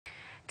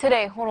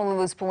Today,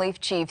 Honolulu's police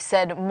chief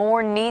said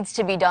more needs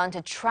to be done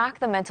to track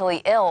the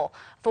mentally ill.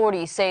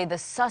 Authorities say the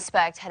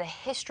suspect had a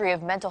history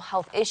of mental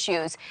health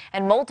issues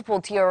and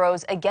multiple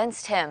TROs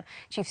against him.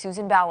 Chief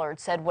Susan Ballard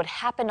said what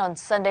happened on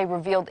Sunday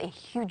revealed a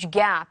huge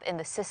gap in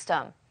the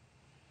system.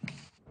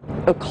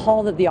 A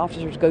call that the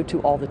officers go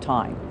to all the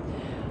time.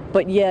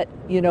 But yet,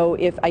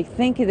 if I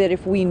think that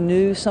if we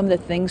knew some of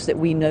the things that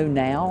we know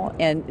now,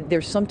 and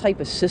there's some type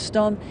of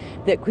system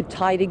that could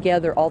tie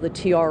together all the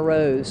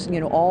TROs,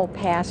 all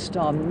past,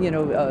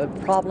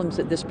 problems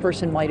that this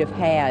person might have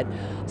had,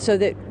 so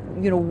that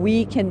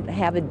we can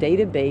have a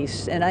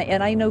database, and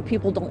I know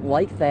people don't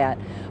like that,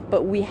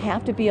 but we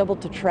have to be able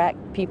to track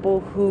people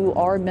who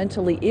are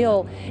mentally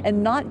ill,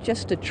 and not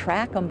just to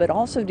track them, but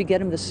also to get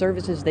them the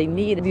services they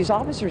need. These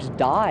officers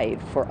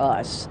died for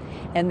us,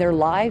 and their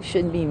lives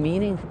shouldn't be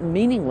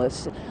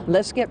meaningless.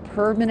 Let's get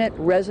permanent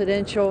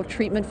residential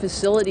treatment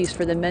facilities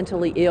for the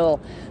mentally ill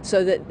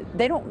so that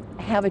they don't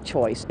have a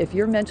choice. If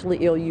you're mentally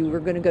ill, you are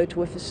going to go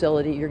to a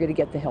facility, you're going to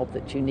get the help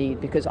that you need,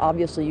 because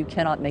obviously you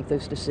cannot make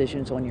those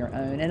decisions on your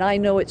own. And I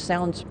know it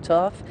sounds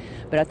tough,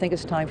 but I think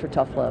it's time for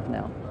tough love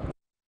now.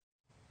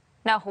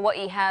 Now,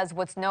 Hawaii has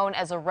what's known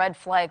as a red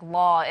flag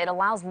law. It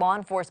allows law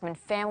enforcement,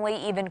 family,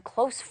 even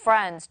close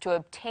friends to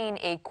obtain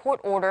a court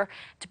order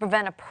to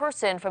prevent a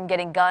person from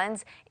getting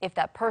guns if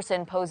that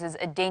person poses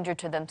a danger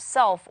to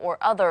themselves or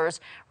others.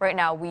 Right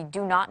now, we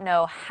do not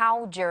know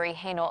how Jerry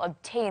Hanel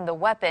obtained the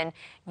weapon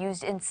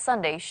used in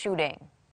Sunday's shooting.